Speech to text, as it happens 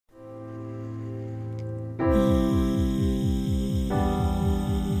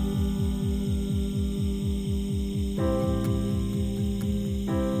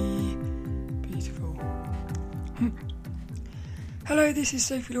Hello, this is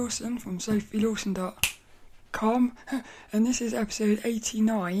Sophie Lawson from sophielawson.com and this is episode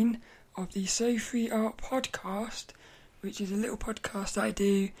 89 of the Sophie Art Podcast, which is a little podcast that I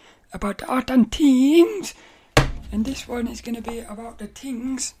do about the art and things. And this one is going to be about the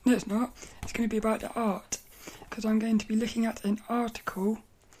things. No, it's not. It's going to be about the art, because I'm going to be looking at an article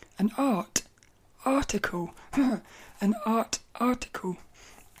in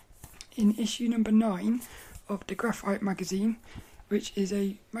issue number 9 of the Graphite Magazine, which is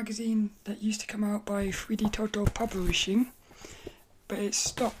a magazine that used to come out by 3D Total Publishing, but it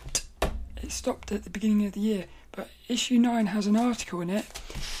stopped. It stopped at the beginning of the year. But issue 9 has an article in it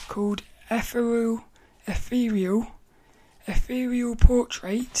called Ethereal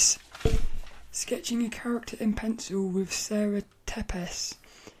Portraits, sketching a character in pencil with Sara Tepes.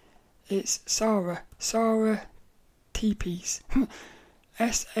 It's Sara Tepes.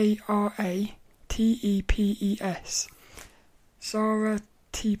 Saratepes. Sara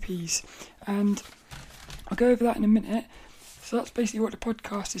Tepes. And I'll go over that in a minute. So that's basically what the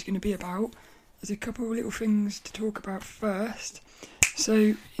podcast is going to be about. There's a couple of little things to talk about first.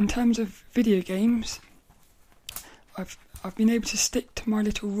 So in terms of video games, I've been able to stick to my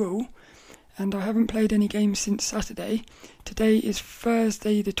little rule, and I haven't played any games since Saturday. Today is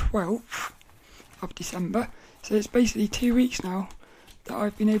Thursday the 12th of December, so it's basically 2 weeks now that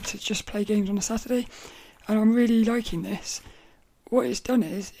I've been able to just play games on a Saturday, and I'm really liking this. What it's done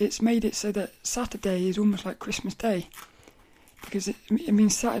is, it's made it so that Saturday is almost like Christmas Day, because it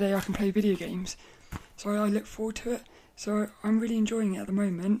means Saturday I can play video games, so I look forward to it. So I'm really enjoying it at the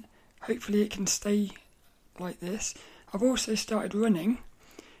moment. Hopefully it can stay like this. I've also started running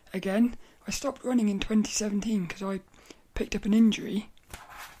again. I stopped running in 2017 because I picked up an injury,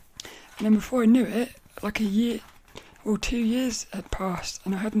 and then before I knew it, like a year or 2 years had passed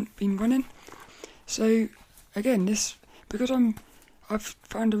and I hadn't been running. So again, because I've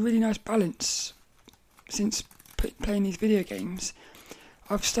found a really nice balance since playing these video games.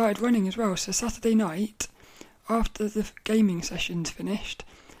 I've started running as well. So Saturday night, after the gaming session's finished,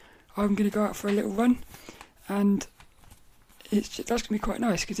 I'm going to go out for a little run, and that's going to be quite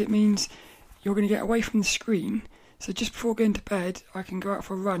nice because it means you're going to get away from the screen. So just before going to bed, I can go out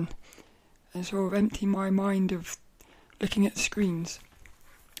for a run and sort of empty my mind of looking at the screens,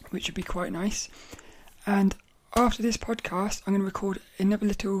 which would be quite nice. And after this podcast, I'm going to record another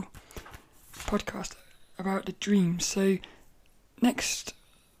little podcast about the dreams. So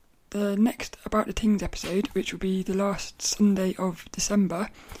the next About the Things episode, which will be the last Sunday of December,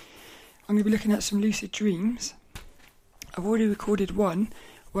 I'm going to be looking at some lucid dreams. I've already recorded one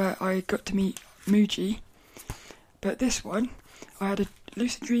where I got to meet Muji, but this one, I had a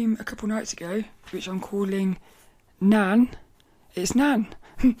lucid dream a couple nights ago, which I'm calling Nan. It's Nan.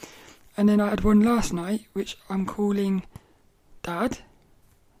 And then I had one last night, which I'm calling Dad.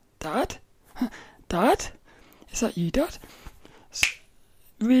 Dad? Dad? Is that you, Dad?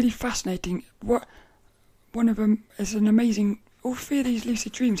 Really fascinating. One of them is an amazing. All three of these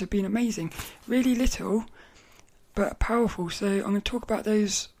lucid dreams have been amazing. Really little, but powerful. So I'm going to talk about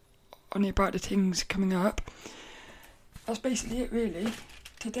those on the About the Things coming up. That's basically it, really.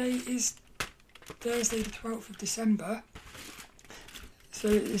 Today is Thursday the 12th of December. So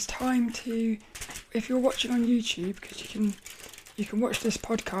it's time to, if you're watching on YouTube, because you can watch this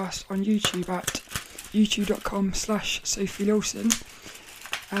podcast on YouTube at youtube.com/Sophie Lawson.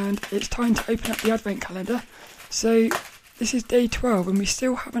 And it's time to open up the advent calendar. So this is day 12 and we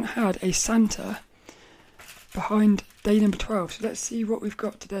still haven't had a Santa behind day number 12. So let's see what we've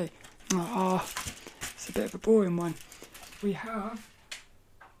got today. It's a bit of a boring one. We have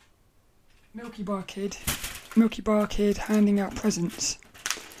Milky Bar Kid handing out presents,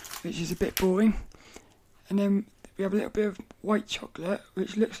 which is a bit boring. And then we have a little bit of white chocolate,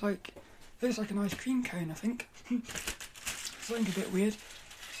 which looks like an ice cream cone, I think. Something a bit weird.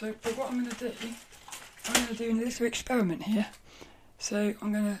 So, but what I'm going to do a little experiment here. So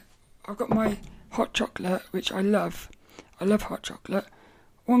I've got my hot chocolate, which I love. I love hot chocolate.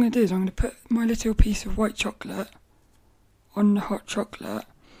 What I'm going to do is I'm going to put my little piece of white chocolate on the hot chocolate.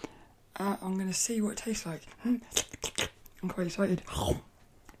 I'm going to see what it tastes like. I'm quite excited.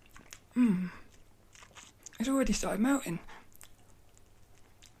 It's already started melting.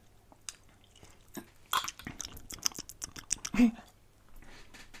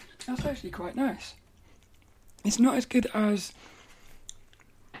 That's actually quite nice. It's not as good as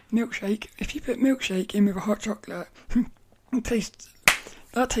milkshake. If you put milkshake in with a hot chocolate, that tastes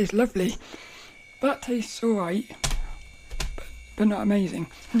lovely. That tastes alright, but not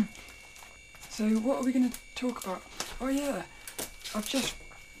amazing. So what are we going to talk about? Oh yeah, I've just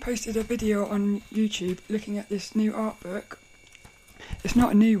posted a video on YouTube looking at this new art book It's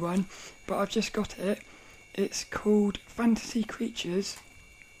not a new one, but I've just got it. It's called Fantasy Creatures,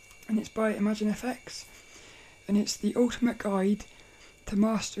 and it's by ImagineFX, and it's the ultimate guide to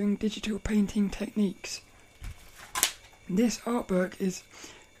mastering digital painting techniques. This art book is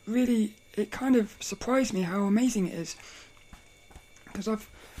really, it kind of surprised me how amazing it is, because I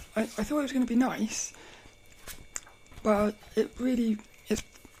thought it was going to be nice, but it's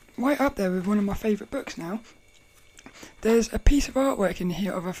right up there with one of my favourite books now. There's a piece of artwork in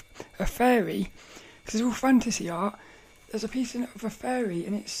here of a fairy, because it's all fantasy art. There's a piece of a fairy,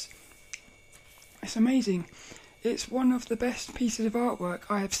 and it's amazing. It's one of the best pieces of artwork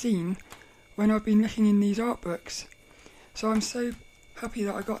I have seen when I've been looking in these art books. So I'm so happy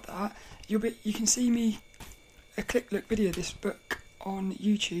that I got that. You can see me a quick look video of this book on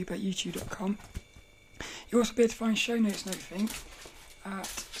YouTube at youtube.com. You'll also be able to find show notes and everything at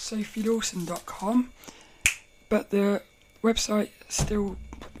sophielawson.com, but the website is still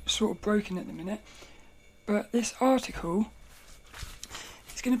sort of broken at the minute. But this article,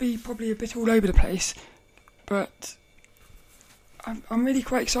 it's going to be probably a bit all over the place, but I'm really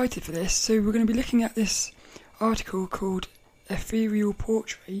quite excited for this. So we're going to be looking at this article called Ethereal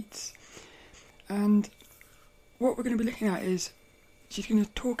Portraits, and what we're going to be looking at is she's going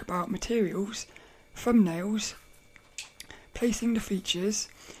to talk about materials, thumbnails, placing the features,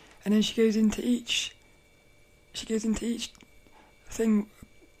 and then she goes into each thing,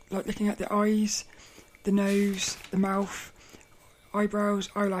 like looking at the eyes, the nose, the mouth, eyebrows,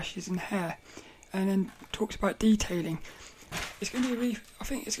 eyelashes and hair, and then talks about detailing. It's going to be I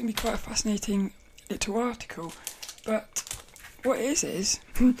think it's going to be quite a fascinating little article, but what it is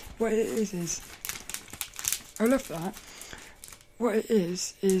I love that. What it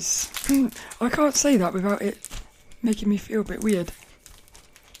is I can't say that without it making me feel a bit weird.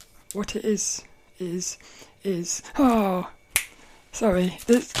 What it is oh, sorry,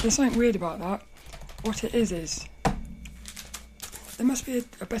 there's something weird about that. What it is there must be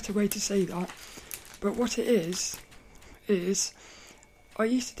a better way to say that, but what it is I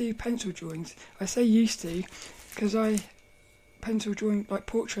used to do pencil drawings. I say used to because I pencil drawing, like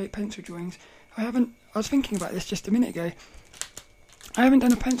portrait pencil drawings. I was thinking about this just a minute ago. I haven't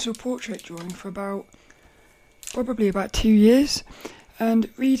done a pencil portrait drawing for probably about 2 years, and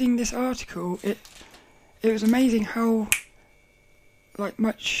reading this article, it was amazing how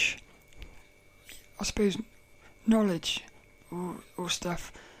much, I suppose, knowledge or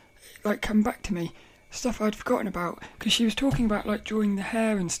stuff come back to me, stuff I'd forgotten about, because she was talking about drawing the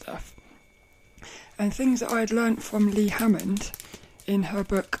hair and stuff, and things that I had learnt from Lee Hammond in her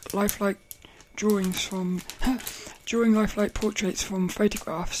book Lifelike Drawings from Drawing Lifelike Portraits from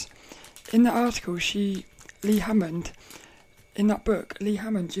Photographs. In that article, Lee Hammond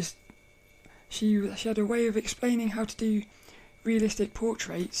just she had a way of explaining how to do realistic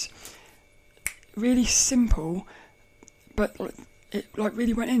portraits, really simple, but it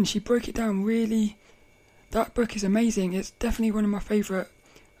really went in. She broke it down really. That book is amazing. It's definitely one of my favourite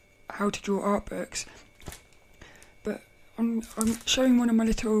how to draw art books. But I'm showing one of my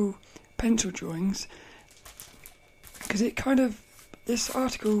little pencil drawings because this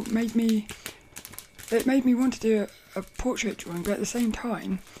article made me want to do a portrait drawing, but at the same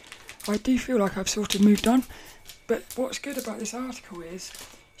time I do feel like I've sort of moved on. But what's good about this article is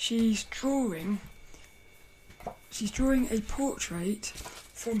she's drawing a portrait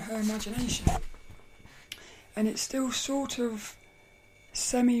from her imagination, and it's still sort of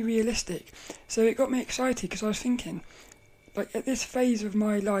semi-realistic. So it got me excited because I was thinking, at this phase of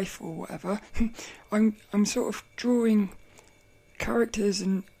my life or whatever, I'm sort of drawing characters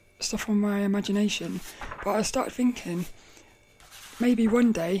and stuff from my imagination. But I started thinking, maybe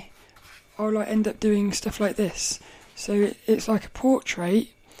one day I'll end up doing stuff like this. So it's like a portrait.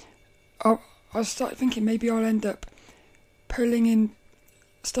 I started thinking maybe I'll end up pulling in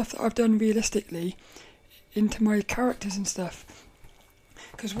stuff that I've done realistically into my characters and stuff.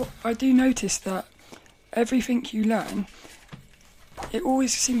 Because what I do notice that everything you learn, it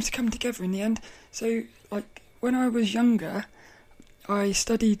always seems to come together in the end. So when I was younger, I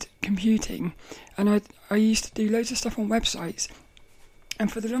studied computing, and I used to do loads of stuff on websites,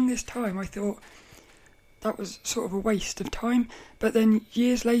 and for the longest time I thought that was sort of a waste of time. But then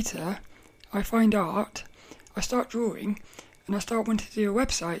years later I find art, I start drawing, and I start wanting to do a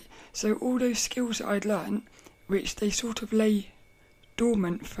website. So all those skills that I'd learnt, which they sort of lay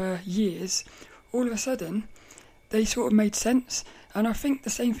dormant for years, all of a sudden they sort of made sense. And I think the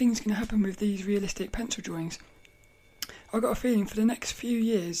same thing's going to happen with these realistic pencil drawings. I've got a feeling for the next few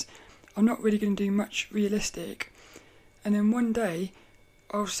years I'm not really going to do much realistic, and then one day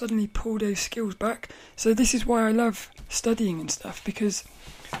I'll suddenly pull those skills back. So this is why I love studying and stuff, because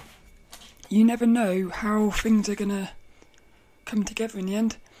you never know how things are going to come together in the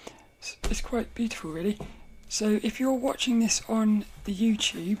end. It's quite beautiful, really. So if you're watching this on the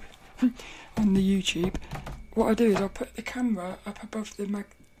YouTube, what I'll do is I'll put the camera up above the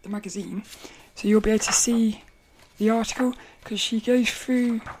magazine, so you'll be able to see the article, because she goes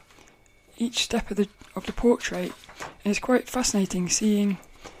through each step of the portrait, and it's quite fascinating seeing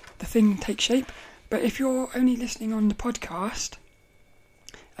the thing take shape. But if you're only listening on the podcast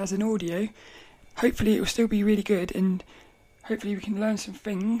as an audio, hopefully it will still be really good, and hopefully we can learn some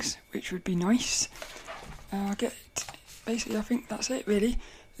things, which would be nice. Basically, I think that's it, really.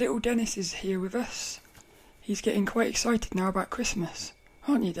 Little Dennis is here with us. He's getting quite excited now about Christmas.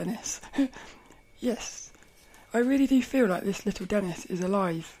 Aren't you, Dennis? Yes. I really do feel like this little Dennis is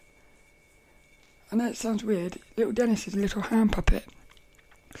alive. I know it sounds weird. Little Dennis is a little hand puppet.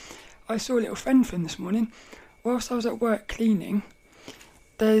 I saw a little friend from this morning. Whilst I was at work cleaning,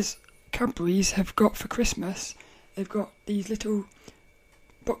 there's Cadbury's have got for Christmas. They've got these little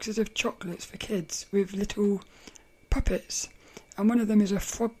boxes of chocolates for kids with little puppets. And one of them is a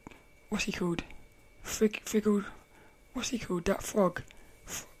frog. What's he called? What's he called? That frog.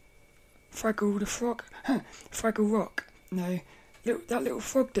 Fraggle the frog? Fraggle Rock. No. That little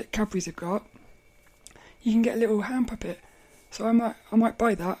frog that Cadbury's have got. You can get a little hand puppet. So I might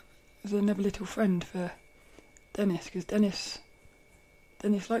buy that as another little friend for Dennis, because Dennis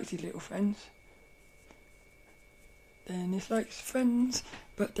likes his little friends. Dennis likes friends,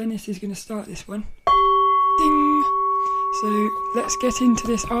 but Dennis is going to start this one. Ding! So let's get into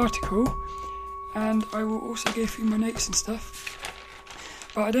this article, and I will also go through my notes and stuff.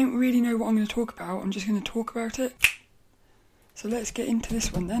 But I don't really know what I'm going to talk about. I'm just going to talk about it. So let's get into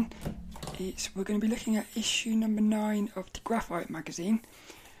this one then. We're going to be looking at issue number 9 of the Graphite Magazine.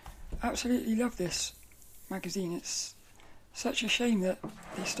 Absolutely love this magazine. It's such a shame that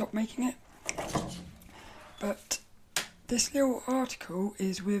they stopped making it. But this little article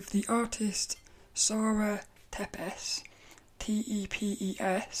is with the artist Sara Tepes,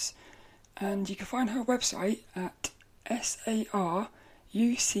 Tepes, and you can find her website at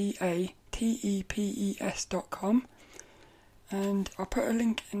sarucatepes.com, and I'll put a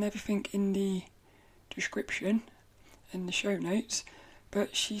link and everything in the description in the show notes.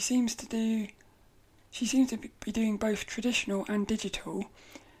 But she seems to be doing both traditional and digital,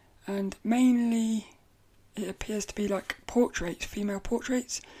 and mainly it appears to be like portraits, female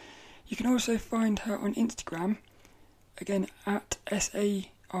portraits. You can also find her on Instagram, again at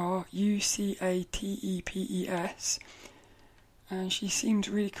sarucatepes, and she seems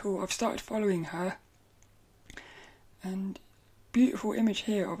really cool. I've started following her, and beautiful image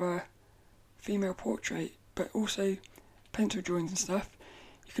here of a female portrait, but also pencil drawings and stuff.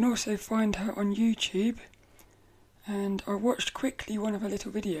 You can also find her on YouTube, and I watched quickly one of her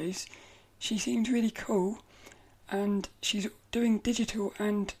little videos. She seems really cool, and she's doing digital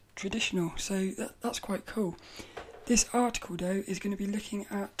and traditional, so that's quite cool. This article though is going to be looking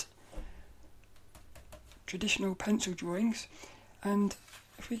at traditional pencil drawings, and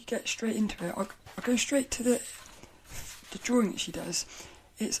if we get straight into it, I'll go straight to the drawing that she does.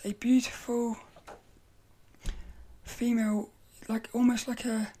 It's a beautiful female, like almost like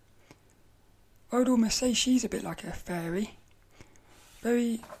I would almost say she's a bit like a fairy,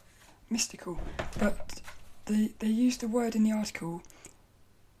 very mystical, but they used the word in the article,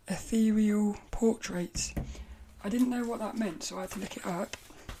 Ethereal Portraits. I didn't know what that meant, so I had to look it up.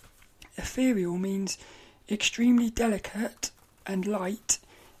 Ethereal means extremely delicate and light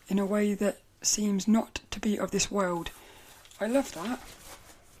in a way that seems not to be of this world. I love that.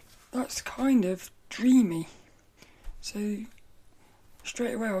 That's kind of dreamy. So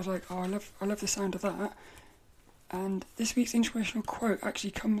straight away I was like, oh, I love the sound of that. And this week's inspirational quote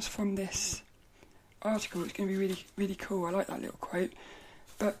actually comes from this article. It's going to be really, really cool. I like that little quote.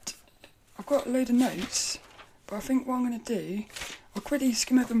 But I've got a load of notes, but I think what I'm going to do, I'll quickly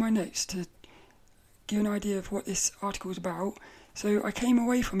skim over my notes to give an idea of what this article is about. So I came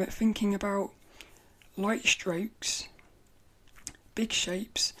away from it thinking about light strokes, big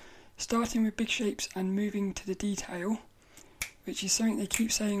shapes, starting with big shapes and moving to the detail, which is something they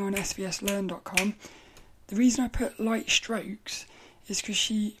keep saying on svslearn.com. The reason I put light strokes is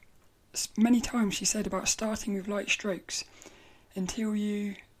because many times she said about starting with light strokes until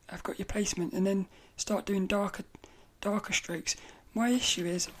you have got your placement, and then start doing darker strokes. My issue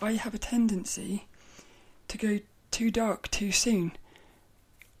is I have a tendency to go too dark too soon,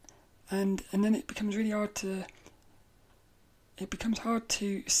 and then it becomes hard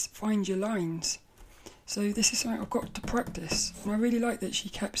to find your lines. So this is something I've got to practice, and I really like that she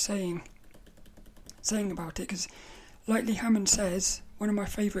kept saying about it, because like Hammond says, one of my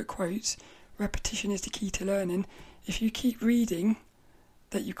favourite quotes, repetition is the key to learning. If you keep reading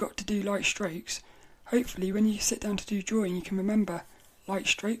that you've got to do light strokes, hopefully when you sit down to do drawing you can remember light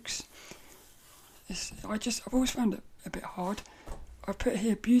strokes. I've always found it a bit hard. I've put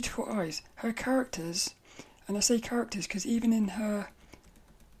here beautiful eyes. Her characters, and I say characters because even in her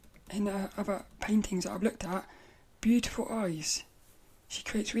other paintings that I've looked at, beautiful eyes. She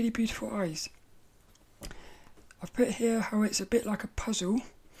creates really beautiful eyes. I've put here how it's a bit like a puzzle.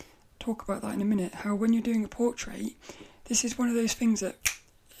 Talk about that in a minute. How when you're doing a portrait, this is one of those things that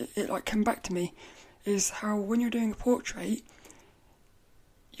it like come back to me, is how when you're doing a portrait,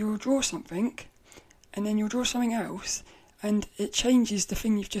 you'll draw something and then you'll draw something else and it changes the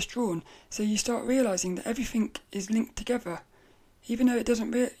thing you've just drawn. So you start realising that everything is linked together. Even though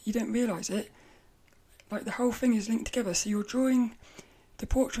you don't realise it, like the whole thing is linked together. So you're drawing the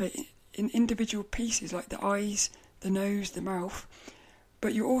portrait in individual pieces, like the eyes, the nose, the mouth,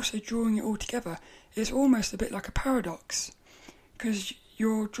 but you're also drawing it all together. It's almost a bit like a paradox, because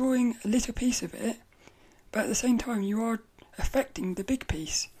you're drawing a little piece of it, but at the same time you are affecting the big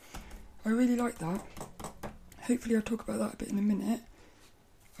piece. I really like that. Hopefully I'll talk about that a bit in a minute.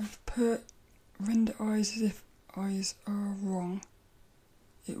 I've put render eyes as if eyes are wrong.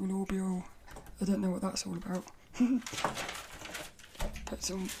 It will all be all... I don't know what that's all about. Put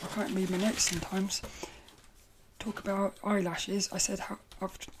some... I can't read my notes sometimes. Talk about eyelashes. I said how...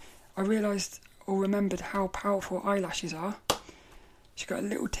 I realised or remembered how powerful eyelashes are. She's got a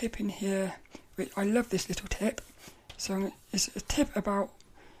little tip in here. I love this little tip. So it's a tip about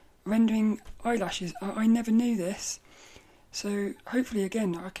rendering eyelashes. I never knew this. So hopefully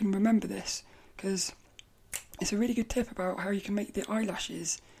again I can remember this, because it's a really good tip about how you can make the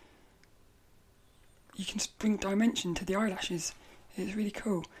eyelashes. You can bring dimension to the eyelashes. It's really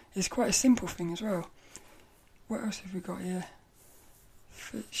cool. It's quite a simple thing as well. What else have we got here?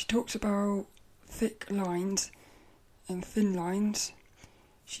 She talks about thick lines and thin lines.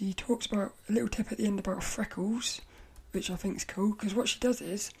 She talks about a little tip at the end about freckles, which I think is cool, because what she does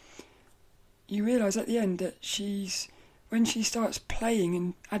is, you realise at the end that when she starts playing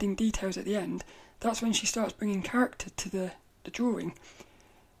and adding details at the end, that's when she starts bringing character to the drawing.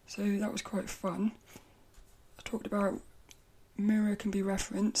 So that was quite fun. I talked about mirror can be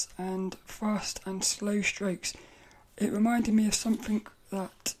reference and fast and slow strokes. It reminded me of something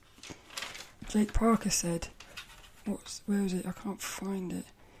that Jake Parker said. Where is it? I can't find it.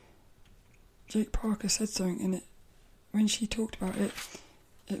 Jake Parker said something in it. When she talked about it,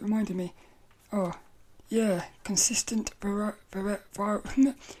 it reminded me. Oh, yeah, consistent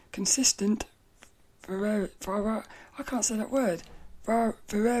consistent I can't say that word.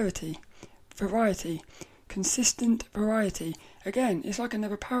 Variety, consistent variety. Again, it's like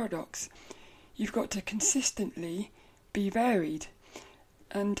another paradox. You've got to consistently be varied.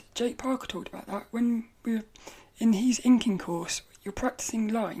 And Jake Parker talked about that when we were in his inking course. You're practicing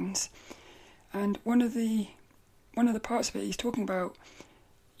lines, and one of the parts of it he's talking about,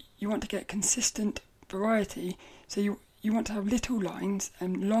 you want to get consistent variety. So you want to have little lines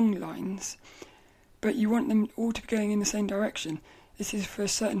and long lines, but you want them all to be going in the same direction. This is for a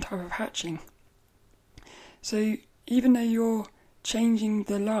certain type of hatching. So even though you're changing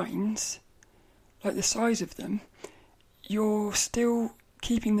the lines, like the size of them, you're still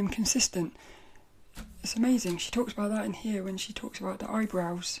keeping them consistent. It's amazing. She talks about that in here when she talks about the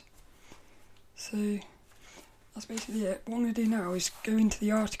eyebrows. So that's basically it. What I'm going to do now is go into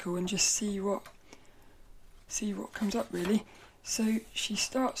the article and just see what comes up, really. So she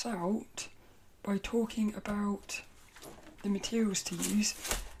starts out by talking about the materials to use.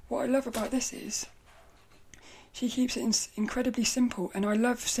 What I love about this is she keeps it incredibly simple, and I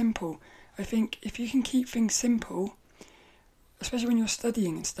love simple. I think if you can keep things simple, especially when you're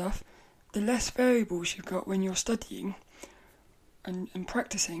studying and stuff, the less variables you've got when you're studying and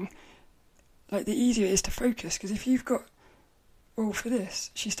practicing, like the easier it is to focus. Because if you've got, well, for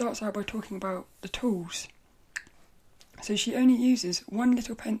this, she starts out by talking about the tools. So she only uses one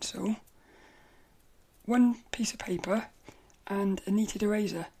little pencil, one piece of paper, and a kneaded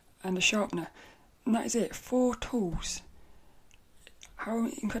eraser and a sharpener. And that is it, 4 tools. How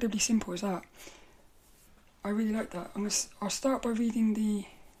incredibly simple is that? I really like that. I'll start by reading the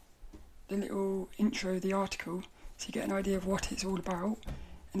little intro of the article so you get an idea of what it's all about.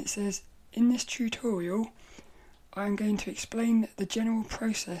 And it says, in this tutorial, I am going to explain the general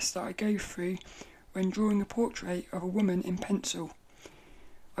process that I go through when drawing a portrait of a woman in pencil.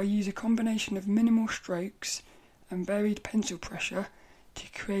 I use a combination of minimal strokes and varied pencil pressure to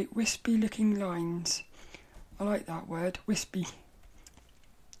create wispy looking lines. I like that word, wispy,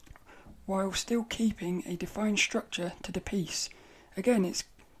 while still keeping a defined structure to the piece. Again, it's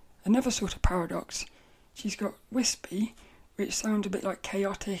another sort of paradox. She's got wispy, which sounds a bit like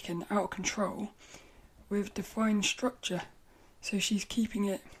chaotic and out of control, with defined structure. So she's keeping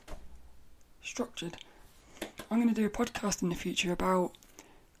it structured. I'm going to do a podcast in the future about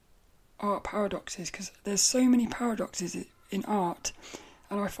art paradoxes, because there's so many paradoxes in art,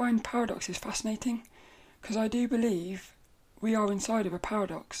 and I find paradoxes fascinating, because I do believe we are inside of a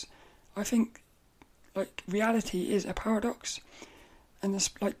paradox. I think like reality is a paradox, and there's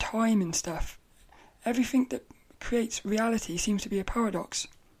like time and stuff. Everything that creates reality seems to be a paradox,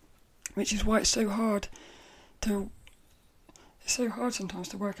 which is why it's so hard sometimes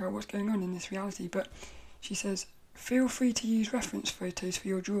to work out what's going on in this reality. But she says, feel free to use reference photos for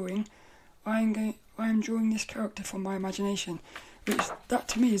your drawing. I am drawing this character from my imagination, which that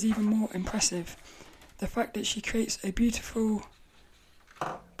to me is even more impressive. The fact that she creates a beautiful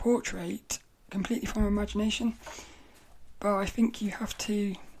portrait completely from her imagination. But I think you have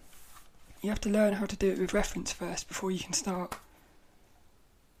to learn how to do it with reference first before you can start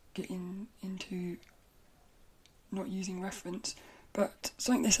getting into not using reference. But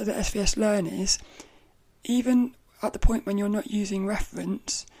something they said at SVS Learn is, even at the point when you're not using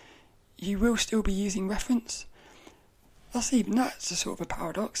reference, you will still be using reference. That's a sort of a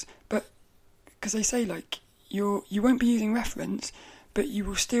paradox, but because they say like you won't be using reference, but you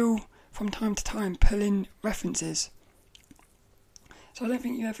will still from time to time pull in references. So I don't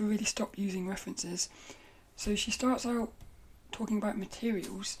think you ever really stop using references. So she starts out talking about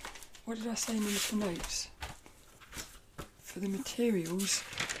materials. What did I say in the little notes? For the materials,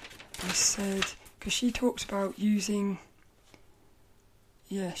 I said, because she talks about using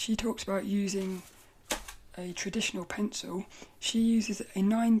a traditional pencil. She uses a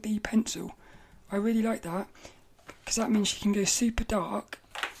 9B pencil. I really like that, because that means she can go super dark,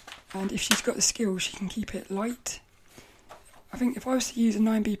 and if she's got the skills, she can keep it light. I think if I was to use a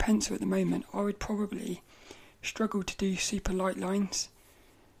 9B pencil at the moment, I would probably struggle to do super light lines.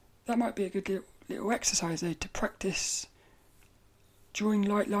 That might be a good little exercise though, to practice drawing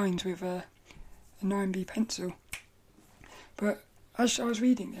light lines with a 9B pencil. But as I was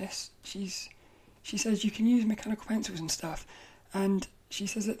reading this, she says you can use mechanical pencils and stuff, and she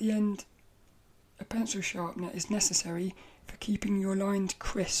says at the end, a pencil sharpener is necessary for keeping your lines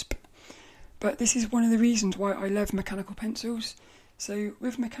crisp. But this is one of the reasons why I love mechanical pencils. So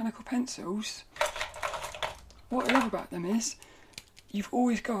with mechanical pencils, what I love about them is you've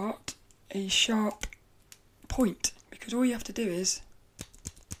always got a sharp point, because all you have to do is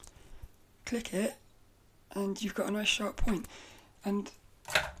click it and you've got a nice sharp point. And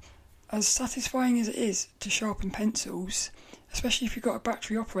as satisfying as it is to sharpen pencils, especially if you've got a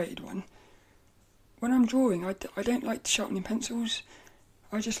battery operated one, when I'm drawing I don't like sharpening pencils.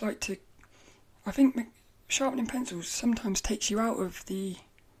 I think sharpening pencils sometimes takes you out of the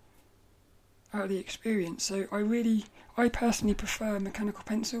experience. So I personally prefer mechanical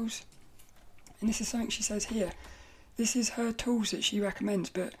pencils. And this is something she says here. This is her tools that she recommends,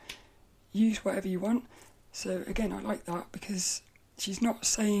 but use whatever you want. So again, I like that, because she's not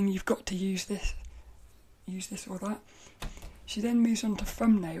saying you've got to use this or that. She then moves on to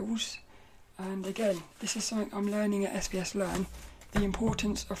thumbnails. And again, this is something I'm learning at SVS Learn, the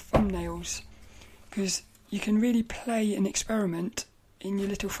importance of thumbnails, because you can really play and experiment in your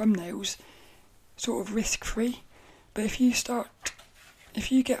little thumbnails, sort of risk-free. But if you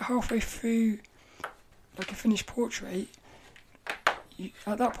get halfway through like a finished portrait,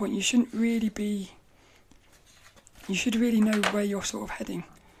 at that point you should really know where you're sort of heading.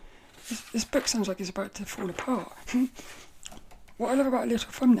 This book sounds like it's about to fall apart. What I love about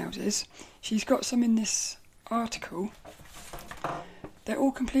little thumbnails is she's got some in this article. They're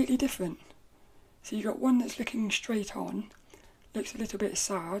all completely different. So you've got one that's looking straight on, looks a little bit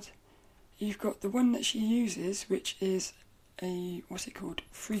sad. You've got the one that she uses, which is a,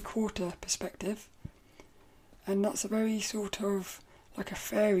 3/4 perspective. And that's a very sort of like a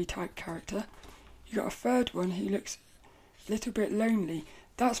fairy type character. You've got a third one who looks a little bit lonely.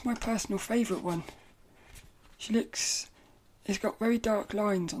 That's my personal favourite one. It's got very dark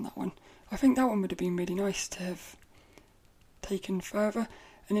lines on that one. I think that one would have been really nice to have taken further.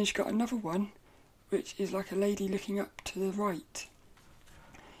 And then she's got another one, which is like a lady looking up to the right.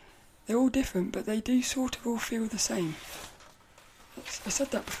 They're all different, but they do sort of all feel the same. I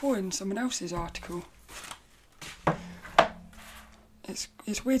said that before in someone else's article.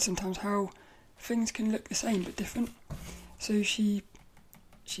 It's weird sometimes how things can look the same but different. So she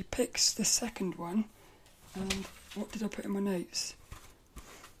picks the second one, and what did I put in my notes?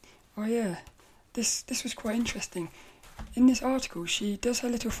 Oh yeah, this was quite interesting. In this article, she does her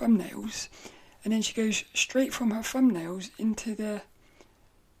little thumbnails, and then she goes straight from her thumbnails into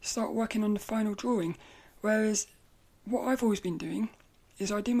start working on the final drawing. Whereas what I've always been doing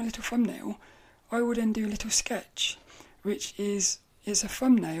is I do my little thumbnail, I will then do a little sketch, which it's a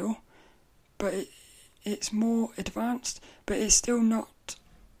thumbnail, but it's more advanced, but it's still not,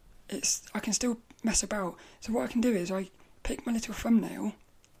 I can still mess about. So what I can do is I pick my little thumbnail,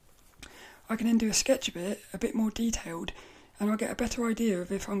 I can then do a sketch of it, a bit more detailed, and I'll get a better idea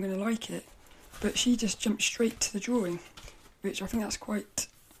of if I'm going to like it. But she just jumped straight to the drawing, which I think that's quite,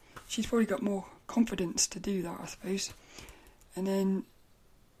 she's probably got more confidence to do that, I suppose. And then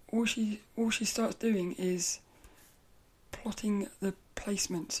all she starts doing is plotting the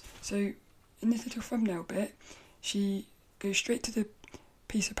placements. So in this little thumbnail bit, she goes straight to the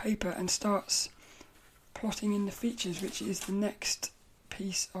piece of paper and starts plotting in the features, which is the next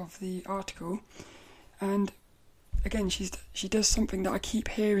piece of the article. And again, she does something that I keep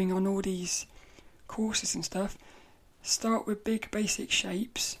hearing on all these courses and stuff. Start with big basic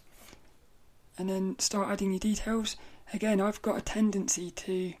shapes and then start adding your details. Again, I've got a tendency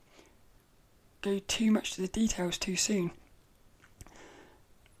to go too much to the details too soon.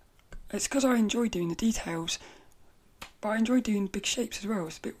 It's because I enjoy doing the details, but I enjoy doing big shapes as well.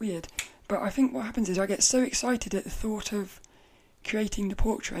 It's a bit weird. But I think what happens is I get so excited at the thought of creating the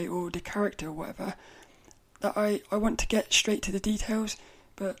portrait or the character or whatever that I want to get straight to the details.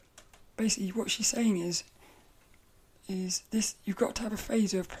 But basically what she's saying is this: you've got to have a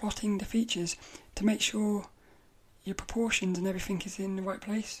phase of plotting the features to make sure your proportions and everything is in the right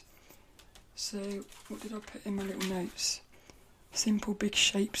place. So what did I put in my little notes? Simple, big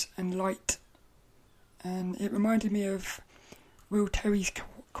shapes and light. And it reminded me of Will Terry's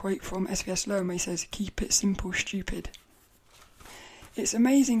quote from SBS Lower, where he says, "Keep it simple, stupid." It's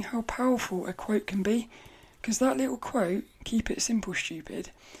amazing how powerful a quote can be, because that little quote, "Keep it simple,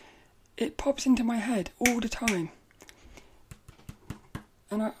 stupid," it pops into my head all the time.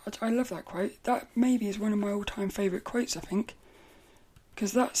 And I love that quote. That maybe is one of my all-time favourite quotes, I think.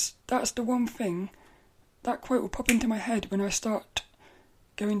 Because that's the one thing, that quote will pop into my head when I start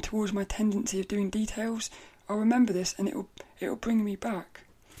going towards my tendency of doing details. I'll remember this and it'll bring me back.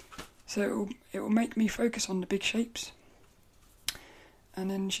 So it'll make me focus on the big shapes.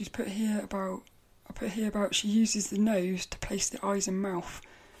 And then she's put here about she uses the nose to place the eyes and mouth.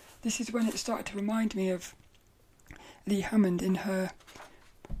 This is when it started to remind me of Lee Hammond in her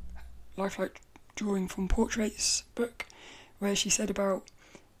Lifelike Drawing from Portraits book, where she said about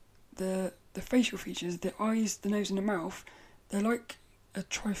the facial features, the eyes, the nose and the mouth, they're like a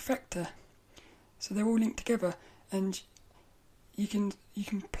trifecta. So they're all linked together, and you can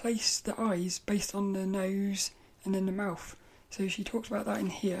place the eyes based on the nose and then the mouth. So she talks about that in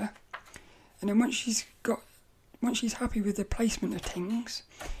here. And then once she's happy with the placement of things,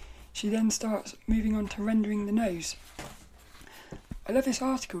 she then starts moving on to rendering the nose. I love this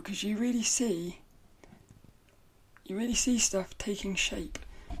article because you really see stuff taking shape.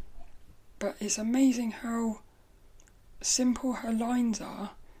 But it's amazing how simple her lines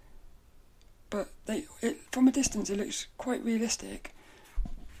are, but from a distance it looks quite realistic,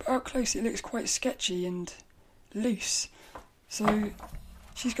 but up close it looks quite sketchy and loose. So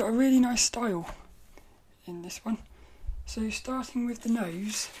she's got a really nice style in this one. So starting with the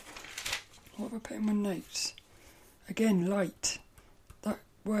nose, what have I put in my notes? Again, light. That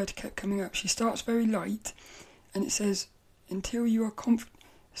word kept coming up. She starts very light, and it says, until you are confident.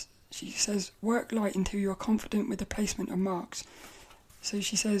 She says, work light until you are confident with the placement of marks. So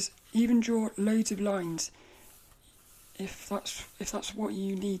she says, even draw loads of lines if that's what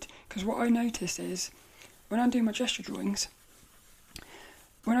you need. Because what I notice is, when I'm doing my gesture drawings,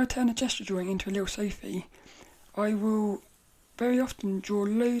 when I turn a gesture drawing into a little Sophie, I will very often draw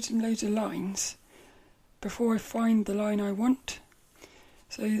loads and loads of lines before I find the line I want.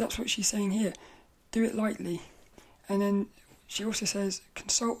 So that's what she's saying here. Do it lightly. And then she also says,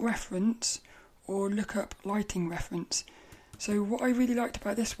 consult reference or look up lighting reference. So what I really liked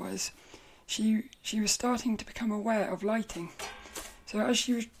about this was she was starting to become aware of lighting. So as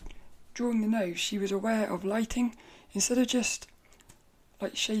she was drawing the nose, she was aware of lighting. Instead of just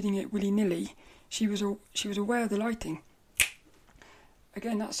like shading it willy-nilly, she was aware of the lighting.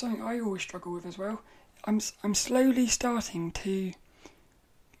 Again, that's something I always struggle with as well. I'm slowly starting to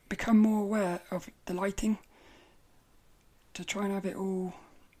become more aware of the lighting, to try and have it all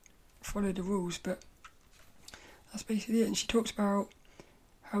follow the rules, but that's basically it. And she talks about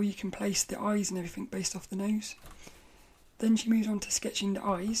how you can place the eyes and everything based off the nose. Then she moves on to sketching the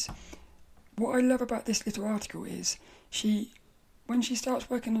eyes. What I love about this little article is when she starts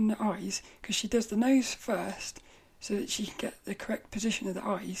working on the eyes, because she does the nose first so that she can get the correct position of the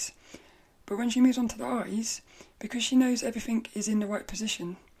eyes, but when she moves on to the eyes, because she knows everything is in the right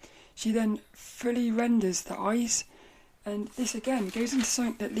position, she then fully renders the eyes. And this again goes into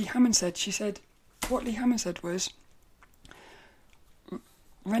something that Lee Hammond said. She said, what Lee Hammond said was,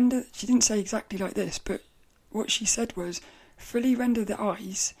 render, she didn't say exactly like this, but what she said was, fully render the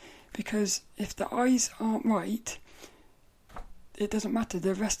eyes, because if the eyes aren't right, it doesn't matter,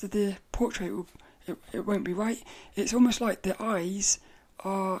 the rest of the portrait it won't be right. It's almost like the eyes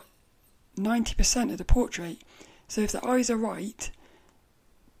are 90% of the portrait. So if the eyes are right,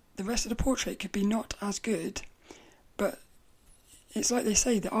 the rest of the portrait could be not as good, but it's like they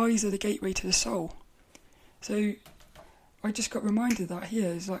say, the eyes are the gateway to the soul. So I just got reminded of that here,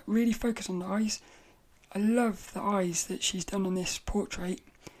 is like really focus on the eyes. I love the eyes that she's done on this portrait.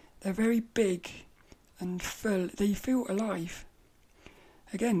 They're very big and full, they feel alive.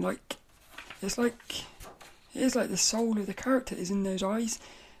 Again, like, it is like the soul of the character is in those eyes,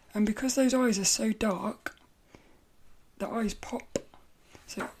 and because those eyes are so dark, the eyes pop,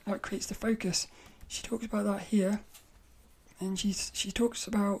 so that creates the focus. She talks about that here, and she talks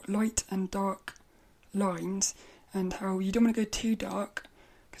about light and dark lines, and how you don't want to go too dark,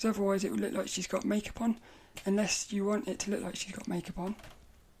 because otherwise it will look like she's got makeup on, unless you want it to look like she's got makeup on.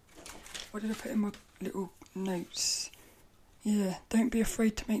 What did I put in my little notes? Yeah, don't be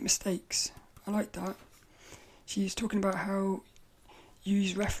afraid to make mistakes. I like that. She's talking about how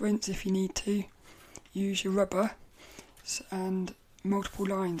use reference if you need to, use your rubber, and multiple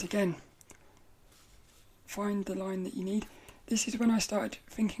lines. Again, find the line that you need. This is when I started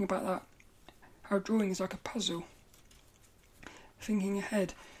thinking about that, how drawing is like a puzzle. Thinking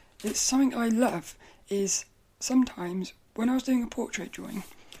ahead. It's something I love, is sometimes when I was doing a portrait drawing,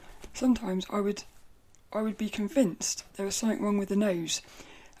 sometimes I would be convinced there was something wrong with the nose,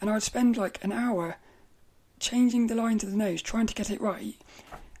 and I'd spend like an hour changing the lines of the nose, trying to get it right,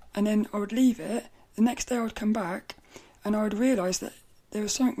 and then I would leave it. The next day I would come back and I would realise that there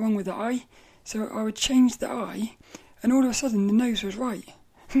was something wrong with the eye, so I would change the eye, and all of a sudden the nose was right.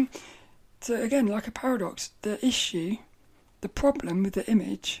 So again, like a paradox, the problem with the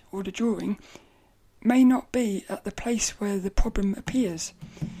image or the drawing may not be at the place where the problem appears,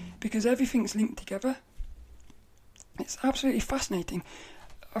 because everything's linked together. It's absolutely fascinating.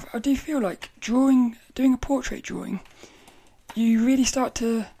 I do feel like doing a portrait drawing, you really start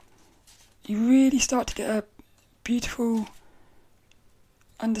to get a beautiful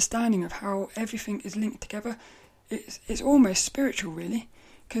understanding of how everything is linked together. It's almost spiritual, really,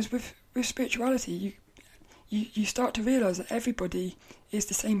 because with spirituality, you start to realise that everybody is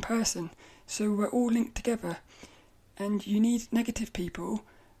the same person, so we're all linked together, and you need negative people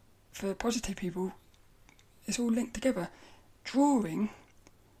for positive people. It's all linked together.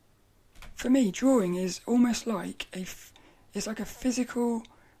 For me, drawing is almost like it's like a physical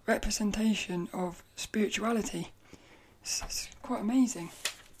representation of spirituality. It's quite amazing.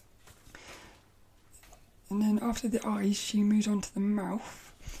 And then after the eyes, she moves on to the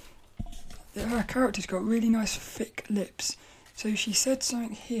mouth. Her character's got really nice thick lips. So she said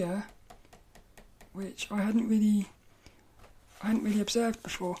something here, which I hadn't really observed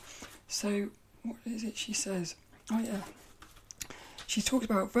before. So what is it she says? Oh yeah. She talks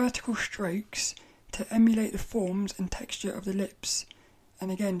about vertical strokes to emulate the forms and texture of the lips.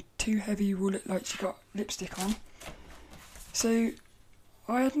 And again, too heavy will look like she got lipstick on. So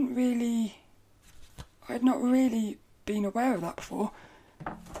I had not really been aware of that before.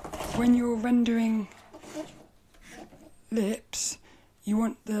 When you're rendering lips, you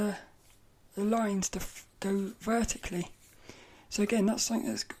want the lines to go vertically. So again, that's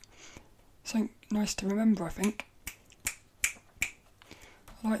something nice to remember, I think.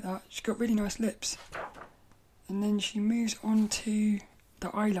 I like that. She's got really nice lips. And then she moves on to the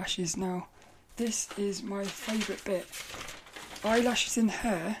eyelashes now. This is my favourite bit. Eyelashes in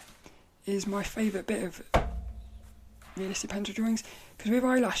hair is my favourite bit of realistic pencil drawings, because with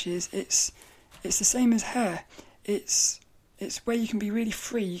eyelashes it's the same as hair. It's where you can be really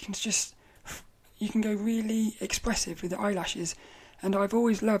free. You can go really expressive with the eyelashes, and I've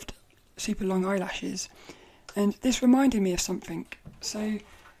always loved super long eyelashes. And this reminded me of something. So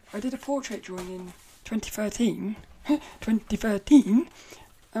I did a portrait drawing in 2013,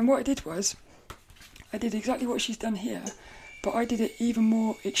 and what I did was, I did exactly what she's done here, but I did it even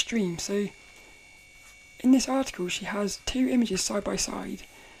more extreme. So in this article, she has two images side by side.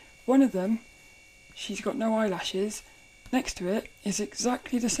 One of them, she's got no eyelashes. Next to it is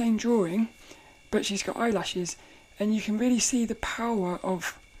exactly the same drawing, but she's got eyelashes, and you can really see the power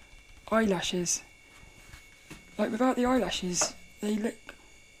of eyelashes. Like without the eyelashes,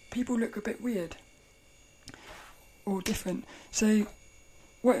 people look a bit weird or different. So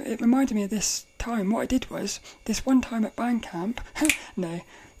it reminded me of this time. What I did was, this one time at band camp,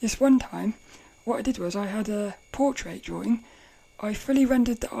 what I did was I had a portrait drawing. I fully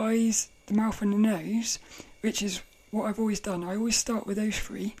rendered the eyes, the mouth and the nose, which is what I've always done. I always start with those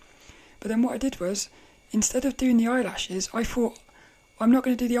three. But then what I did was, instead of doing the eyelashes, I thought, I'm not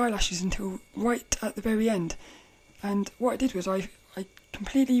going to do the eyelashes until right at the very end. And what I did was I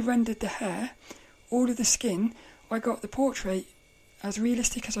completely rendered the hair, all of the skin. I got the portrait as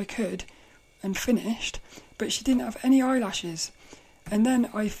realistic as I could and finished, but she didn't have any eyelashes. And then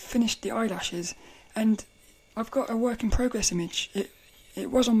I finished the eyelashes, and I've got a work in progress image.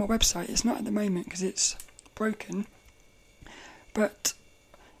 It was on my website. It's not at the moment because it's broken. But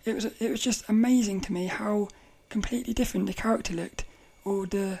it was just amazing to me how completely different the character looked, or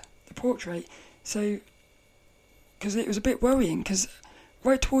the portrait. So, because it was a bit worrying, because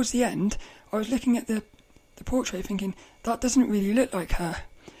right towards the end, I was looking at the portrait thinking, that doesn't really look like her.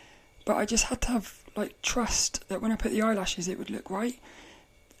 But I just had to have trust that when I put the eyelashes it would look right.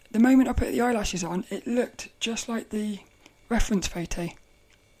 The moment I put the eyelashes on, it looked just like the reference photo.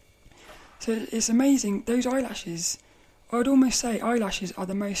 So it's amazing. Those eyelashes, I would almost say eyelashes are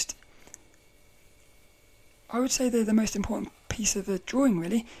I would say they're the most important piece of the drawing,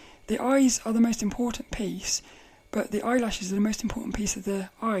 really. The eyes are the most important piece, but the eyelashes are the most important piece of the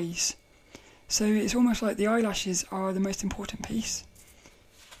eyes. So it's almost like the eyelashes are the most important piece.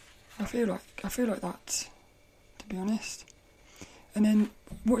 I feel like that, to be honest. And then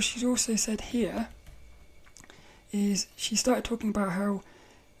what she's also said here is she started talking about how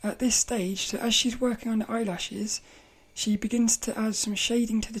at this stage, so as she's working on the eyelashes, she begins to add some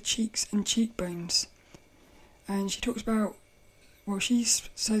shading to the cheeks and cheekbones. And she talks about, well, she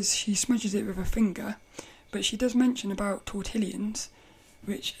says she smudges it with her finger, but she does mention about tortillons,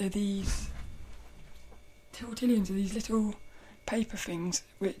 which are these little paper things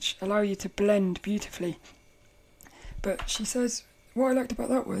which allow you to blend beautifully. But she says what I liked about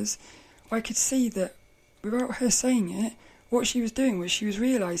that was I could see that without her saying it, what she was doing was she was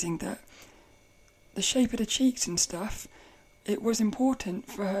realising that the shape of the cheeks and stuff, it was important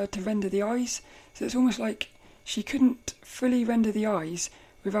for her to render the eyes. So it's almost like she couldn't fully render the eyes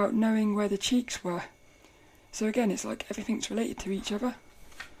without knowing where the cheeks were. So again, it's like everything's related to each other.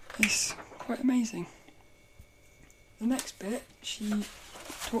 It's quite amazing. The next bit, she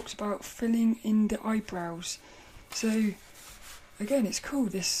talks about filling in the eyebrows. So, again, it's cool.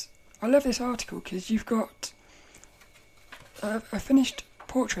 I love this article because you've got a finished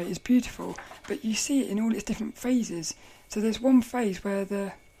portrait is beautiful, but you see it in all its different phases. So there's one phase where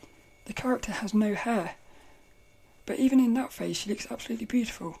the character has no hair, but even in that phase, she looks absolutely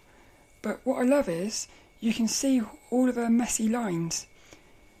beautiful. But what I love is you can see all of her messy lines.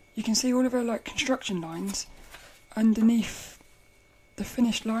 You can see all of her construction lines underneath the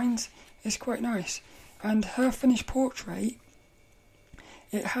finished lines. Is quite nice. And her finished portrait,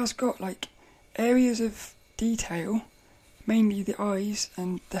 it has got areas of detail, mainly the eyes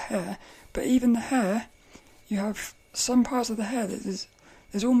and the hair, but even the hair, you have some parts of the hair that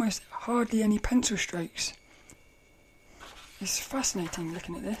there's almost hardly any pencil strokes. It's fascinating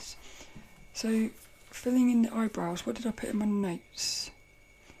looking at this. So, filling in the eyebrows, what did I put in my notes?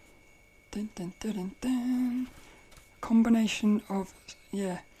 Dun, dun, dun, dun, dun. Combination of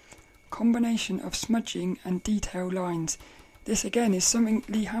smudging and detail lines. This again is something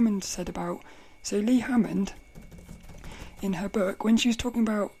Lee Hammond said about. So Lee Hammond, in her book, when she was talking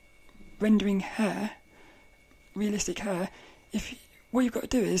about rendering hair, realistic hair, what you've got to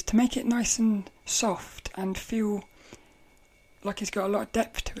do is to make it nice and soft and feel like it's got a lot of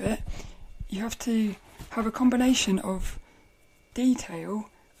depth to it, you have to have a combination of detail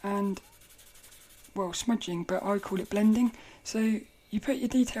and smudging, but I call it blending. So you put your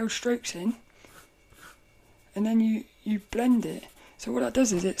detailed strokes in and then you blend it. So what that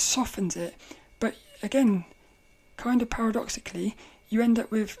does is it softens it, but again, kind of paradoxically, you end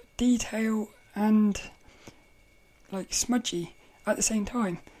up with detail and smudgy at the same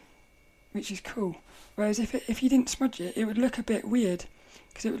time, which is cool. Whereas if you didn't smudge it, it would look a bit weird,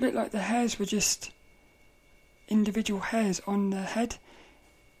 because it would look like the hairs were just individual hairs on the head.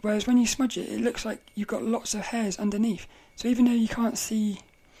 Whereas when you smudge it, it looks like you've got lots of hairs underneath. So even though you can't see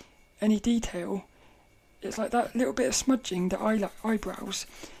any detail, it's like that little bit of smudging, the eyebrows,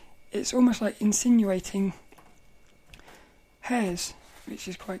 it's almost like insinuating hairs, which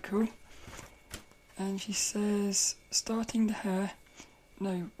is quite cool. And she says, starting the hair...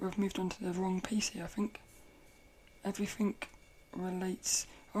 No, we've moved on to the wrong piece here, I think. Everything relates...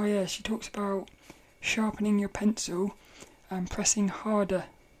 Oh yeah, she talks about sharpening your pencil and pressing harder.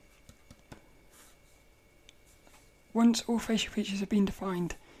 Once all facial features have been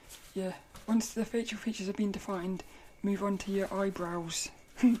defined, once the facial features have been defined, move on to your eyebrows.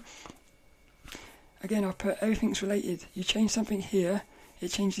 Again, I've put everything's related. You change something here, it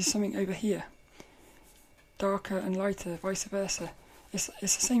changes something over here. Darker and lighter, vice versa. It's the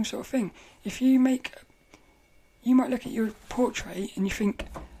same sort of thing. You might look at your portrait and you think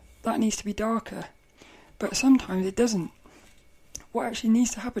that needs to be darker, but sometimes it doesn't. What actually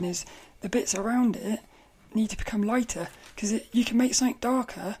needs to happen is the bits around it need to become lighter, because you can make something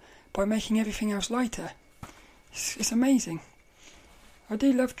darker by making everything else lighter. It's amazing. I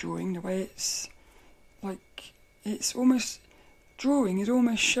do love drawing, the way drawing is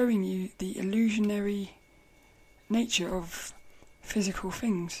almost showing you the illusionary nature of physical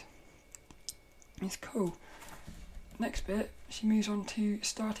things. It's cool. Next bit, she moves on to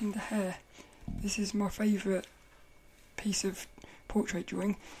starting the hair. This is my favourite piece of portrait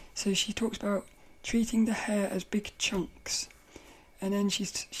drawing. So she talks about treating the hair as big chunks, and then she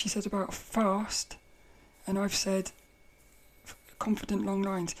says about fast, and I've said confident long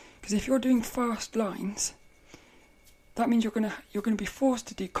lines, because if you're doing fast lines, that means you're gonna be forced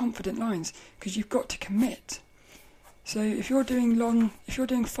to do confident lines, because you've got to commit. So if you're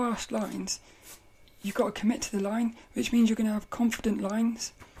doing fast lines, you've got to commit to the line, which means you're going to have confident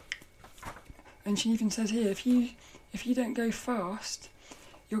lines. And she even says here, if you don't go fast,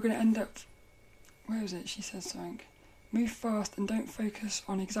 you're going to end up, where is it? She says something. Move fast and don't focus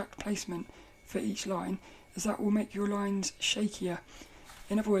on exact placement for each line, as that will make your lines shakier.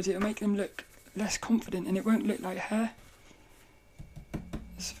 In other words, it will make them look less confident and it won't look like hair.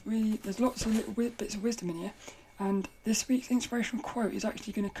 There's lots of little bits of wisdom in here, and this week's inspirational quote is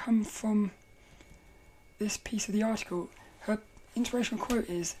actually going to come from this piece of the article. Her inspirational quote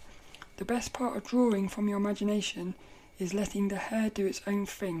is, "The best part of drawing from your imagination is letting the hair do its own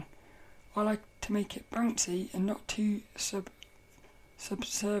thing. I like to make it bouncy and not too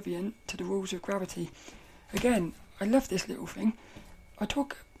subservient to the rules of gravity." Again, I love this little thing. I'll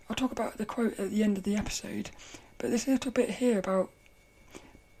talk about the quote at the end of the episode, but this little bit here about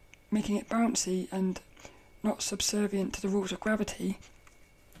making it bouncy and not subservient to the rules of gravity,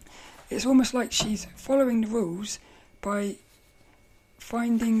 it's almost like she's following the rules by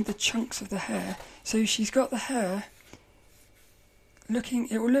finding the chunks of the hair. So she's got the hair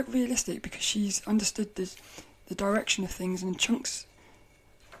it will look realistic because she's understood the direction of things and chunks,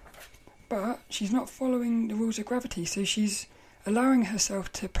 but she's not following the rules of gravity, so she's allowing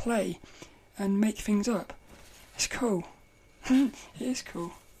herself to play and make things up. It's cool. It is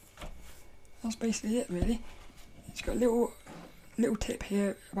cool. That's basically it, really. It's got a little tip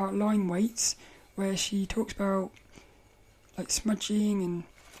here about line weights, where she talks about like smudging and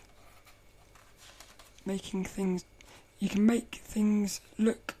making things. You can make things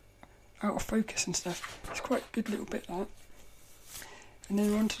look out of focus and stuff. It's quite a good little bit, that. And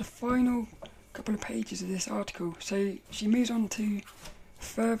then we're on to the final couple of pages of this article. So she moves on to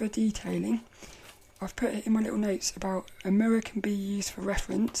further detailing. I've put it in my little notes about a mirror can be used for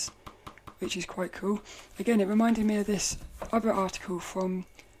reference, which is quite cool. Again, it reminded me of this other article from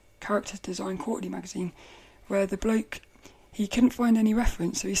Character Design Quarterly magazine, where the bloke, he couldn't find any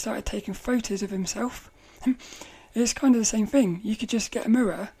reference, so he started taking photos of himself. It's kind of the same thing. You could just get a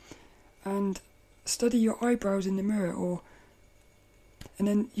mirror and study your eyebrows in the mirror, and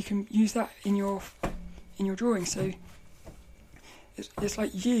then you can use that in your drawing. So it's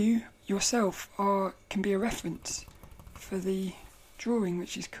like you yourself can be a reference for the drawing,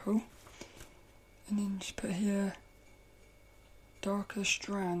 which is cool. And then just put here darker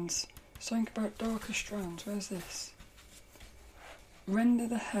strands. Something about darker strands. Where's this? Render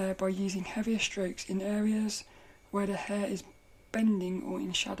the hair by using heavier strokes in areas where the hair is bending or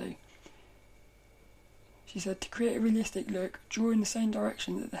in shadow. She said, to create a realistic look, draw in the same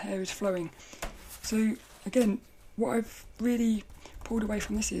direction that the hair is flowing. So again, what I've really pulled away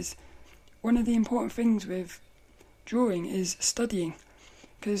from this is, one of the important things with drawing is studying,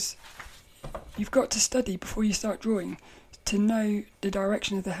 because you've got to study before you start drawing to know the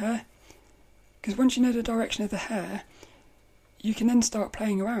direction of the hair. Because once you know the direction of the hair, you can then start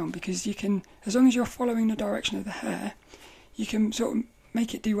playing around, because you can, as long as you're following the direction of the hair, you can sort of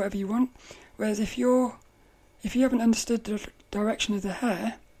make it do whatever you want. Whereas if you haven't understood the direction of the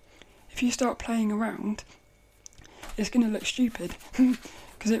hair, if you start playing around, it's going to look stupid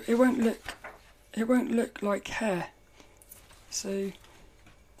because it won't look like hair. So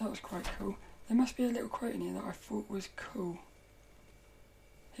that was quite cool. There must be a little quote in here that I thought was cool.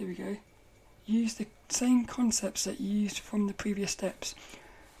 Here we go. Use the same concepts that you used from the previous steps.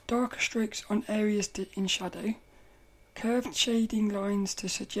 Darker strokes on areas in shadow. curved shading lines to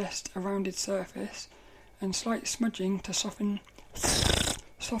suggest a rounded surface, and slight smudging to soften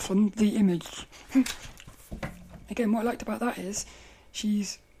the image. Again, what I liked about that is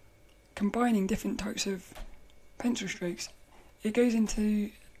she's combining different types of pencil strokes. It goes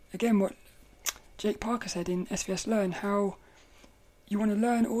into, again, what Jake Parker said in SVS Learn, how you want to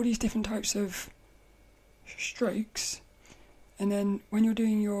learn all these different types of strokes, and then when you're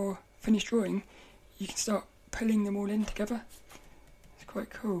doing your finished drawing, you can start pulling them all in together. It's quite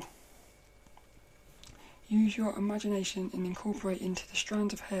cool. Use your imagination and incorporate into the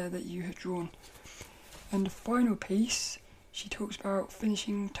strands of hair that you have drawn. And the final piece, she talks about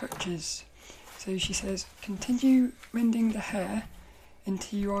finishing touches. So she says, continue rendering the hair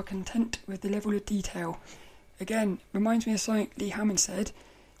until you are content with the level of detail. Again, reminds me of something Lee Hammond said.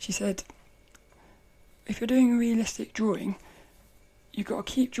 She said, if you're doing a realistic drawing, you've got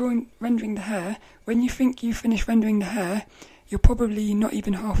to keep rendering the hair. When you think you finish rendering the hair, you're probably not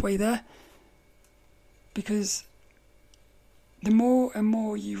even halfway there, because the more and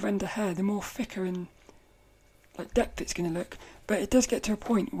more you render hair, the more thicker and like depth it's going to look. But it does get to a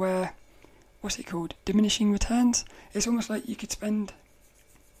point where, what's it called, diminishing returns. It's almost like you could spend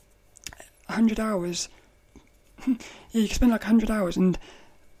 100 hours you could spend like 100 hours, and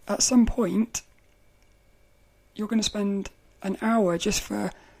at some point you're going to spend an hour just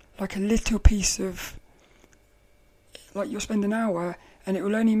for like a little piece of, like you'll spend an hour and it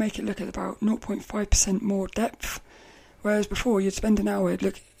will only make it look at about 0.5% more depth, whereas before you'd spend an hour, it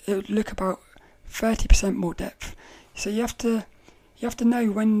would look about 30% more depth. So you have to know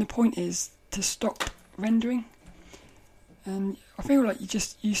when the point is to stop rendering. And I feel like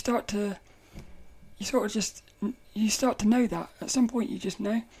you start to know that at some point. You just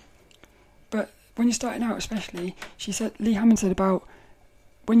know. But when you're starting out, especially, Lee Hammond said about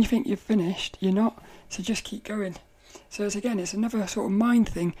when you think you've finished, you're not. So just keep going. So it's another sort of mind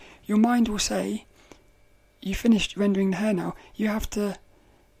thing. Your mind will say, you finished rendering the hair now. You have to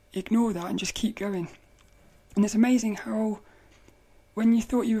ignore that and just keep going. And it's amazing how, when you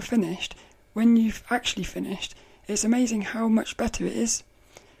thought you were finished, when you've actually finished, it's amazing how much better it is.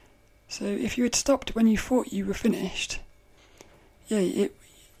 So if you had stopped when you thought you were finished, it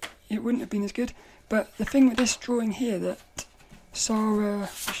wouldn't have been as good. But the thing with this drawing here that Sara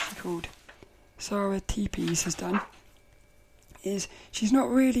Tepes has done is she's not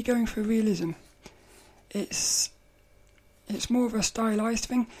really going for realism. It's more of a stylised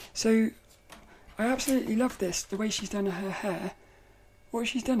thing. So I absolutely love this, the way she's done her hair. What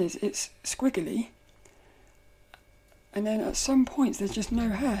she's done is it's squiggly, and then at some points there's just no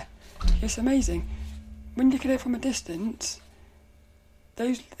hair. It's amazing. When you look at it from a distance,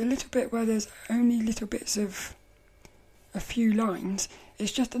 the little bit where there's only little bits of a few lines,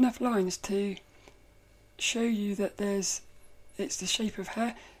 it's just enough lines to show you that it's the shape of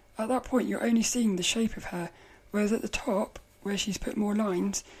hair. At that point you're only seeing the shape of hair, whereas at the top, where she's put more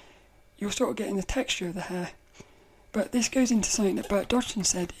lines, you're sort of getting the texture of the hair. But this goes into something that Bert Dodgson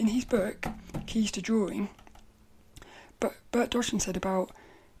said in his book, Keys to Drawing. But Bert Dodgson said about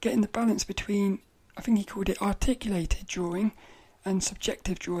getting the balance between, I think he called it articulated drawing and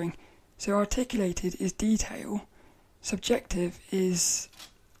subjective drawing. So articulated is detail, subjective is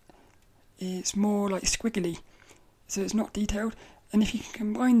more like squiggly, so it's not detailed. And if you can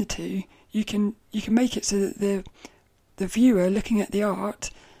combine the two, you can make it so that the viewer looking at the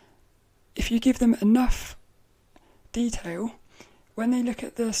art, if you give them enough detail, when they look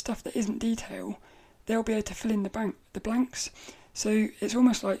at the stuff that isn't detail, they'll be able to fill in the blanks. So it's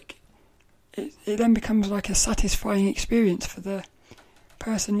almost like it then becomes like a satisfying experience for the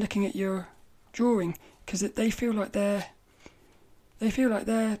person looking at your drawing, because they feel like they're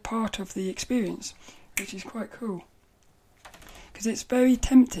part of the experience, which is quite cool. Because it's very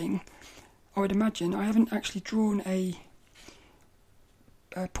tempting, I would imagine. I haven't actually drawn a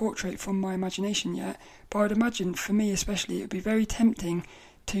portrait from my imagination yet, but I would imagine for me especially it would be very tempting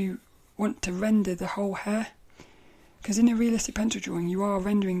to want to render the whole hair, because in a realistic pencil drawing you are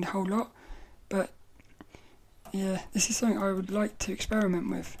rendering the whole lot. But yeah, this is something I would like to experiment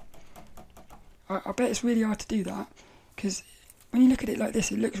with. I bet it's really hard to do that, because when you look at it like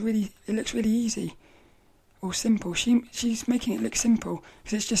this, it looks really easy or simple. She's making it look simple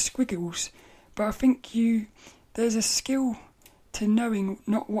because it's just squiggles, but I think there's a skill to knowing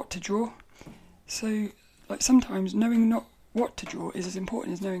not what to draw. So like sometimes knowing not what to draw is as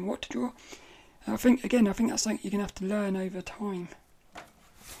important as knowing what to draw. And I think that's something you're going to have to learn over time.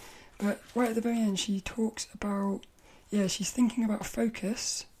 But right at the very end she talks about, she's thinking about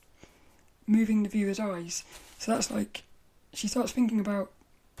focus, moving the viewer's eyes. So that's like, she starts thinking about,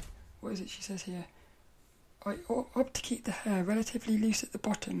 what is it she says here? I opt to keep the hair relatively loose at the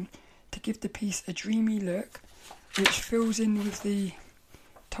bottom to give the piece a dreamy look, which fills in with the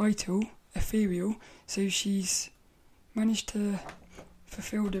title, Ethereal. So she's managed to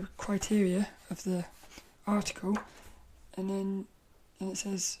fulfill the criteria of the article, and it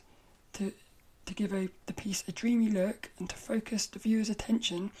says to give the piece a dreamy look and to focus the viewer's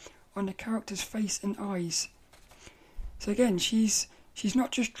attention on the character's face and eyes. So again, she's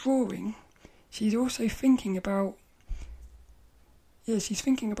not just drawing, she's also thinking about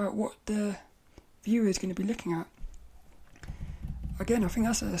what the viewer is going to be looking at. Again, I think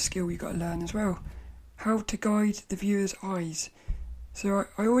that's a skill you've got to learn as well, how to guide the viewer's eyes. So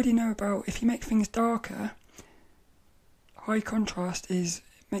I already know about, if you make things darker, high contrast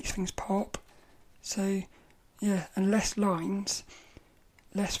makes things pop. So yeah, and less lines,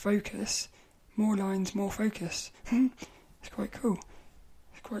 less focus, more lines, more focus. It's quite cool.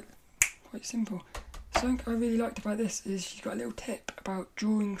 It's quite simple. Something I really liked about this is she's got a little tip about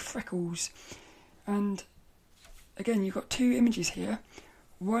drawing freckles. And again, you've got two images here,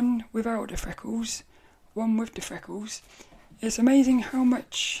 one without the freckles, one with the freckles. It's amazing how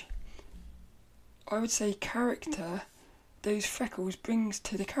much, I would say, character those freckles brings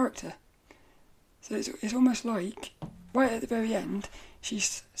to the character. So it's almost like, right at the very end,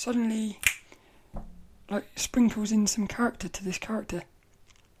 she's suddenly like sprinkles in some character to this character.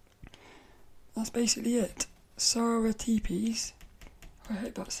 That's basically it. Sara Tepes, I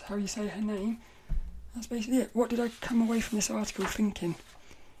hope that's how you say her name. That's basically it. What did I come away from this article thinking?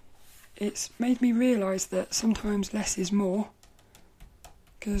 It's made me realise that sometimes less is more.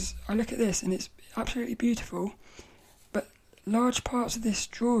 Because I look at this and it's absolutely beautiful, but large parts of this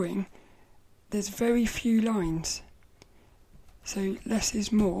drawing, there's very few lines. So less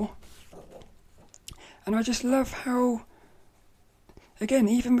is more. And I just love how, again,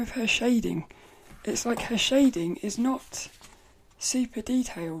 even with her shading, it's like her shading is not super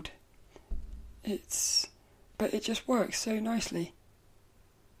detailed. But it just works so nicely.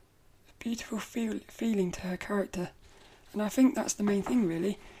 Beautiful feeling to her character. And I think that's the main thing,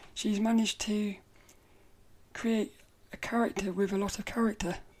 really. She's managed to create a character with a lot of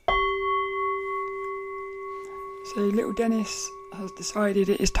character. So little Dennis has decided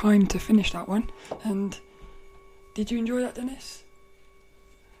it is time to finish that one. And did you enjoy that, Dennis?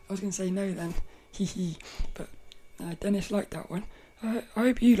 I was going to say no then. Hee hee. But Dennis liked that one. I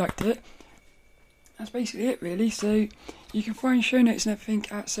hope you liked it. That's basically it, really. So you can find show notes and everything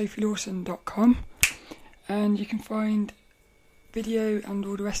at sophielawson.com, and you can find video and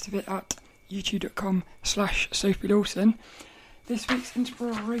all the rest of it at youtube.com/sophielawson. This week's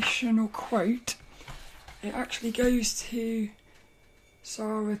inspirational quote, it actually goes to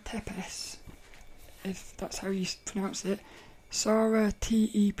Sara Tepes, if that's how you pronounce it, Sara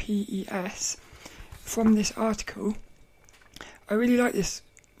Tepes, from this article. I really like this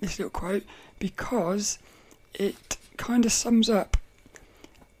little quote because it kind of sums up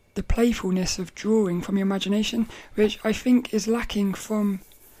the playfulness of drawing from your imagination, which I think is lacking from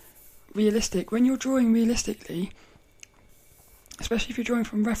realistic. When you're drawing realistically, especially if you're drawing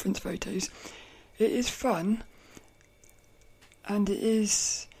from reference photos, it is fun and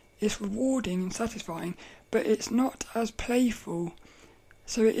it's rewarding and satisfying, but it's not as playful,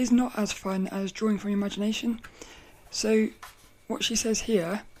 so it is not as fun as drawing from your imagination. So what she says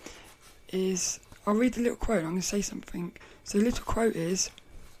here is, I'll read the little quote, I'm going to say something. So the little quote is,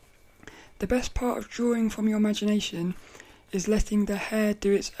 "The best part of drawing from your imagination is letting the hair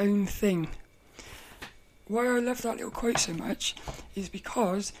do its own thing." Why I love that little quote so much is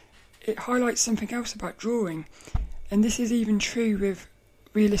because it highlights something else about drawing, and this is even true with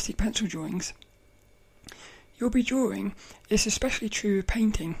realistic pencil drawings. You'll be drawing, it's especially true with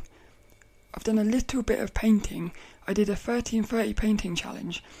painting. I've done a little bit of painting. I did a 30 and 30 painting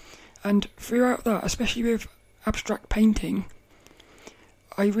challenge, and throughout that, especially with abstract painting,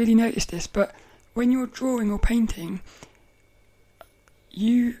 I really noticed this, but when you're drawing or painting,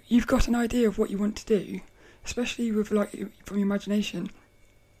 you've got an idea of what you want to do, especially with from your imagination.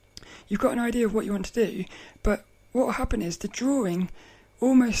 You've got an idea of what you want to do, but what will happen is the drawing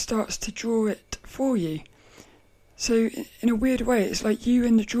almost starts to draw it for you. So in a weird way, it's like you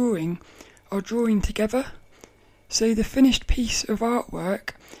and the drawing are drawing together. So the finished piece of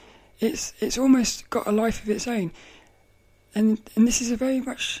artwork, it's almost got a life of its own. And this is a very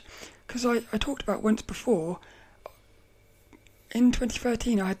much, because I talked about once before, in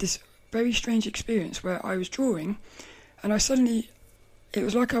 2013 I had this very strange experience where I was drawing and it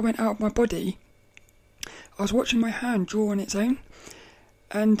was like I went out of my body. I was watching my hand draw on its own,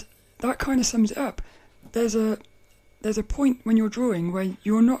 and that kind of sums it up. There's a point when you're drawing where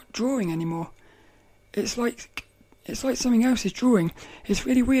you're not drawing anymore. it's like something else is drawing. It's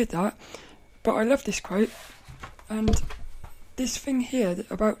really weird that, but I love this quote. And this thing here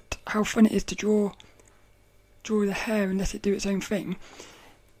about how fun it is to draw the hair and let it do its own thing.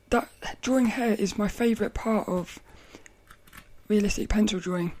 That drawing hair is my favourite part of realistic pencil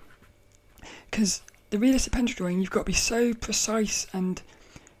drawing, because the realistic pencil drawing, you've got to be so precise and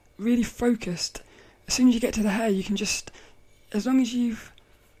really focused. As soon as you get to the hair, you can just, as long as you've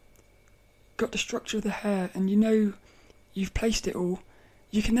got the structure of the hair and you know you've placed it all,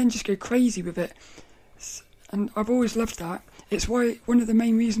 you can then just go crazy with it. And I've always loved that. It's why one of the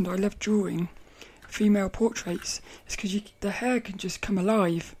main reasons I love drawing female portraits is because the hair can just come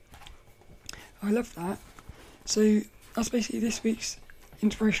alive. I love that. So that's basically this week's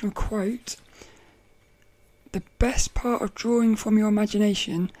inspirational quote. The best part of drawing from your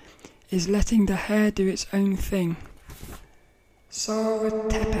imagination is letting the hair do its own thing. Sara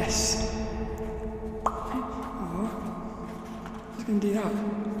Tepes. Oh, I was going to do that.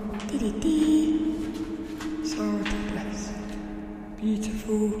 Sara Tepes.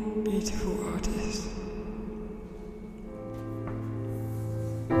 Beautiful, beautiful artist.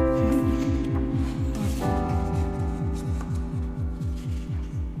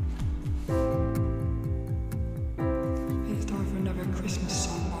 Christmas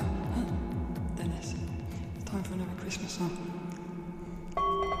song by Dennis. It's time for another Christmas song.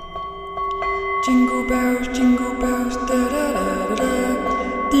 Jingle bells, da da da da da.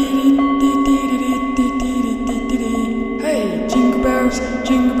 Dee dee dee dee dee dee dee dee dee. Hey, jingle bells,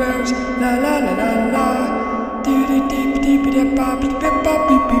 la la la la la. Doo dee dee dee dee ba ba ba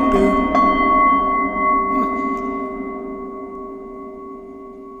beep beep boo.